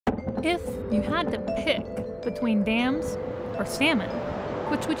If you had to pick between dams or salmon,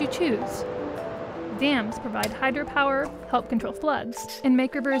 which would you choose? Dams provide hydropower, help control floods, and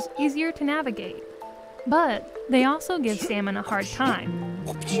make rivers easier to navigate. But they also give salmon a hard time.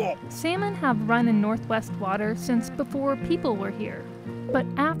 Salmon have run in northwest water since before people were here. But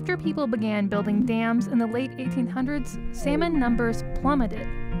after people began building dams in the late 1800s, salmon numbers plummeted.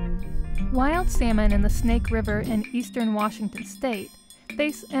 Wild salmon in the Snake River in eastern Washington state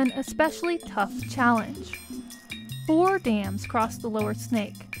face an especially tough challenge. 4 dams cross the lower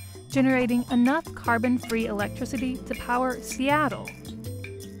Snake, generating enough carbon-free electricity to power Seattle.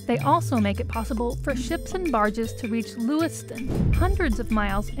 They also make it possible for ships and barges to reach Lewiston, hundreds of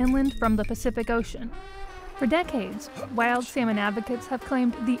miles inland from the Pacific Ocean. For decades, wild salmon advocates have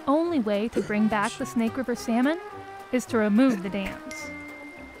claimed the only way to bring back the Snake River salmon is to remove the dams.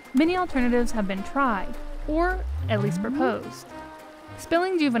 Many alternatives have been tried, or at least proposed.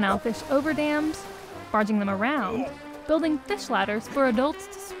 Spilling juvenile fish over dams, barging them around, building fish ladders for adults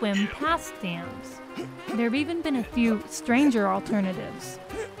to swim past dams. There have even been a few stranger alternatives.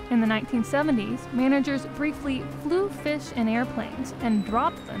 In the 1970s, managers briefly flew fish in airplanes and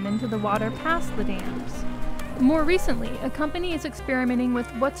dropped them into the water past the dams. More recently, a company is experimenting with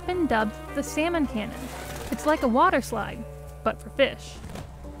what's been dubbed the salmon cannon. It's like a water slide, but for fish.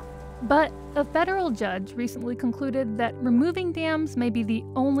 But a federal judge recently concluded that removing dams may be the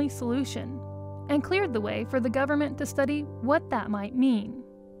only solution, and cleared the way for the government to study what that might mean.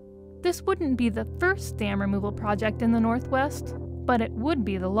 This wouldn't be the first dam removal project in the Northwest, but it would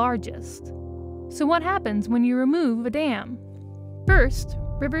be the largest. So what happens when you remove a dam? First,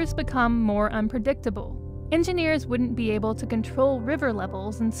 rivers become more unpredictable. Engineers wouldn't be able to control river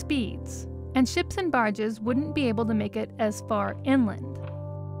levels and speeds, and ships and barges wouldn't be able to make it as far inland.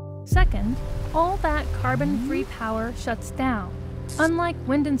 Second, all that carbon-free power shuts down. Unlike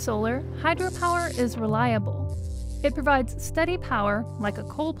wind and solar, hydropower is reliable. It provides steady power like a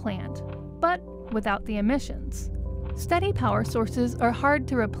coal plant, but without the emissions. Steady power sources are hard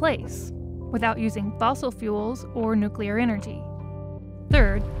to replace without using fossil fuels or nuclear energy.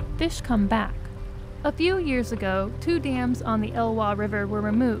 Third, fish come back. A few years ago, 2 dams on the Elwha River were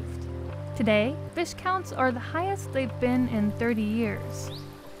removed. Today, fish counts are the highest they've been in 30 years.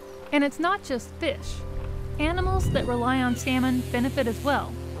 And it's not just fish. Animals that rely on salmon benefit as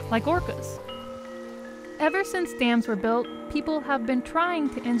well, like orcas. Ever since dams were built, people have been trying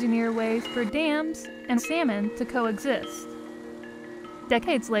to engineer ways for dams and salmon to coexist.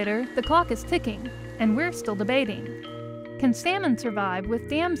 Decades later, the clock is ticking, and we're still debating. Can salmon survive with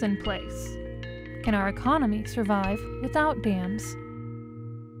dams in place? Can our economy survive without dams?